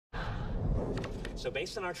So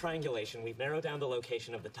based on our triangulation, we've narrowed down the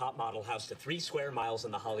location of the top model house to 3 square miles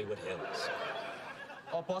in the Hollywood Hills.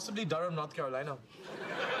 Or possibly Durham, North Carolina.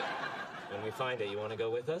 When we find it, you want to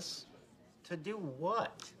go with us? To do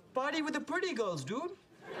what? Party with the pretty girls, dude.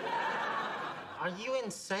 Are you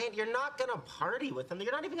insane? You're not gonna party with them.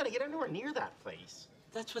 You're not even gonna get anywhere near that place.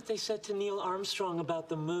 That's what they said to Neil Armstrong about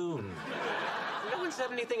the moon. No one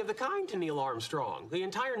said anything of the kind to Neil Armstrong. The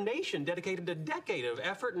entire nation dedicated a decade of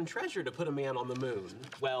effort and treasure to put a man on the moon.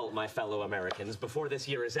 Well, my fellow Americans, before this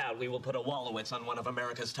year is out, we will put a Wallowitz on one of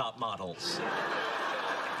America's top models.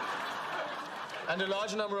 And a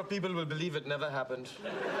large number of people will believe it never happened.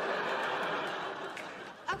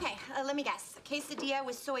 Okay, let me guess. Quesadilla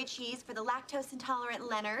with soy cheese for the lactose-intolerant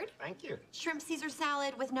Leonard. Thank you. Shrimp Caesar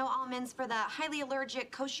salad with no almonds for the highly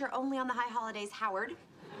allergic, kosher only on the high holidays Howard.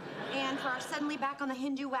 And for our suddenly back on the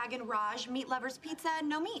Hindu wagon Raj, meat lovers pizza,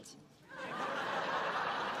 no meat.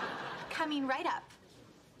 Coming right up.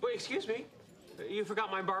 Wait, excuse me. You forgot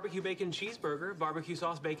my barbecue bacon cheeseburger, barbecue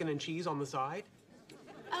sauce, bacon, and cheese on the side.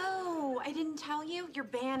 Oh, I didn't tell you? You're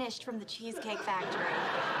banished from the Cheesecake Factory.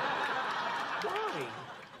 Why?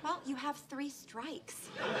 Well, you have 3 strikes.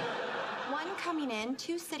 1 coming in,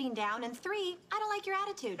 2 sitting down, and 3, I don't like your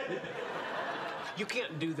attitude. You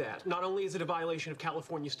can't do that. Not only is it a violation of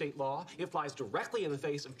California state law, it flies directly in the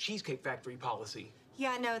face of Cheesecake Factory policy.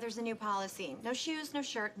 Yeah, no, there's a new policy. No shoes, no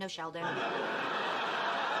shirt, no Sheldon. I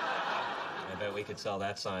bet we could sell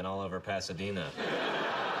that sign all over Pasadena.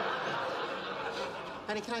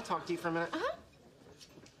 Penny, can I talk to you for a minute? Uh-huh.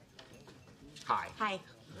 Hi. Hi.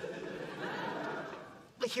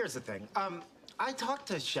 Here's the thing. I talked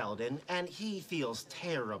to Sheldon, and he feels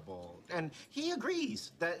terrible. And he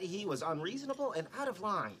agrees that he was unreasonable and out of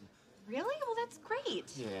line. Really? Well, that's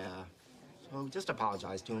great. Yeah. So just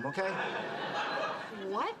apologize to him, okay?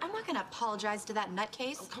 What? I'm not gonna apologize to that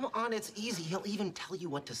nutcase. Oh, come on, it's easy. He'll even tell you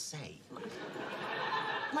what to say.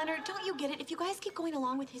 Leonard, don't you get it? If you guys keep going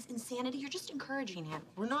along with his insanity, you're just encouraging him.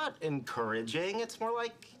 We're not encouraging. It's more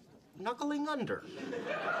like knuckling under.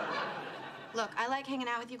 Look, I like hanging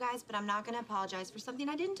out with you guys, but I'm not gonna apologize for something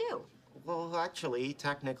I didn't do. Well, actually,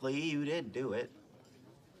 technically, you did do it.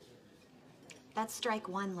 That's strike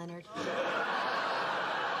 1, Leonard. Here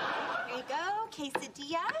you go,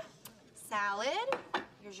 quesadilla, salad,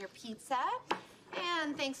 here's your pizza,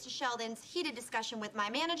 and thanks to Sheldon's heated discussion with my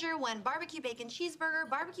manager, 1 barbecue bacon cheeseburger,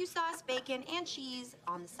 barbecue sauce, bacon, and cheese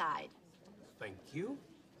on the side. Thank you.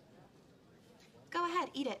 Go ahead,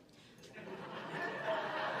 eat it.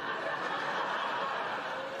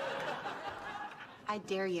 I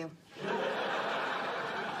dare you.